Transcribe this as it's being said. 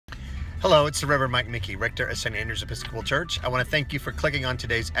Hello, it's the Reverend Mike Mickey, Rector at St. Andrew's Episcopal Church. I want to thank you for clicking on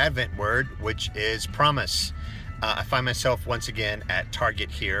today's Advent word, which is promise. I find myself once again at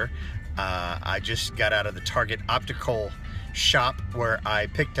Target here. I just got out of the Target optical shop where I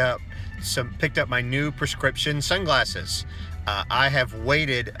picked up my new prescription sunglasses. I have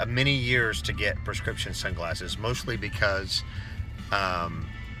waited many years to get prescription sunglasses, mostly because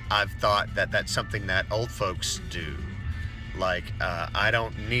I've thought that that's something that old folks do. Like, I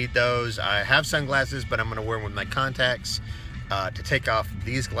don't need those. I have sunglasses, but I'm going to wear them with my contacts. To take off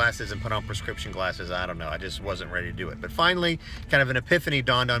these glasses and put on prescription glasses, I don't know. I just wasn't ready to do it. But finally, kind of an epiphany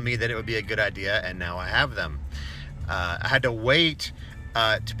dawned on me that it would be a good idea, and now I have them. I had to wait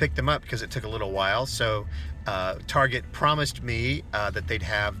to pick them up because it took a little while. So Target promised me that they'd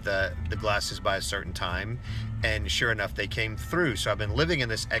have the glasses by a certain time, and sure enough, they came through. So I've been living in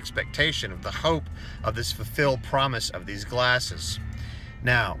this expectation of the hope of this fulfilled promise of these glasses.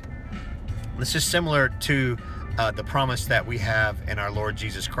 Now, this is similar to the promise that we have in our Lord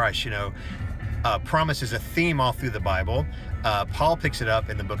Jesus Christ. You know, promise is a theme all through the Bible. Paul picks it up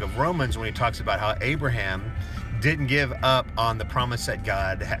in the book of Romans when he talks about how Abraham didn't give up on the promise that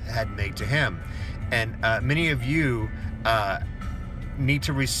God had made to him. And many of you need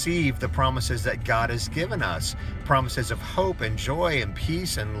to receive the promises that God has given us. Promises of hope and joy and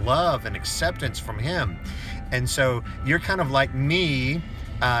peace and love and acceptance from Him. And so you're kind of like me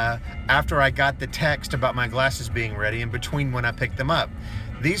after I got the text about my glasses being ready, in between when I picked them up.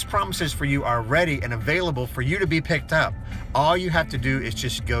 These promises for you are ready and available for you to be picked up. All you have to do is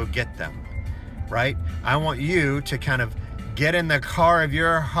just go get them, right? I want you to kind of get in the car of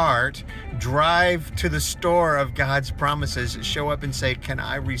your heart, drive to the store of God's promises, show up and say, can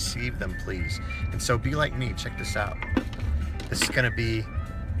I receive them, please? And so be like me. Check this out. This is going to be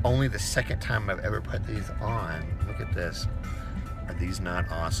only the second time I've ever put these on. Look at this. Are these not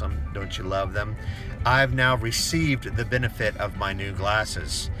awesome? Don't you love them? I've now received the benefit of my new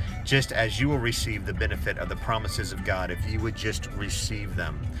glasses, just as you will receive the benefit of the promises of God if you would just receive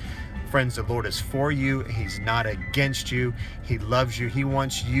them. Friends, the Lord is for you. He's not against you. He loves you. He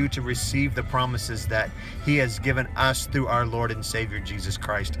wants you to receive the promises that He has given us through our Lord and Savior, Jesus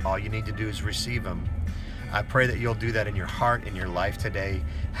Christ. All you need to do is receive them. I pray that you'll do that in your heart, in your life today.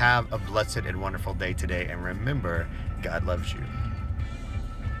 Have a blessed and wonderful day today. And remember, God loves you.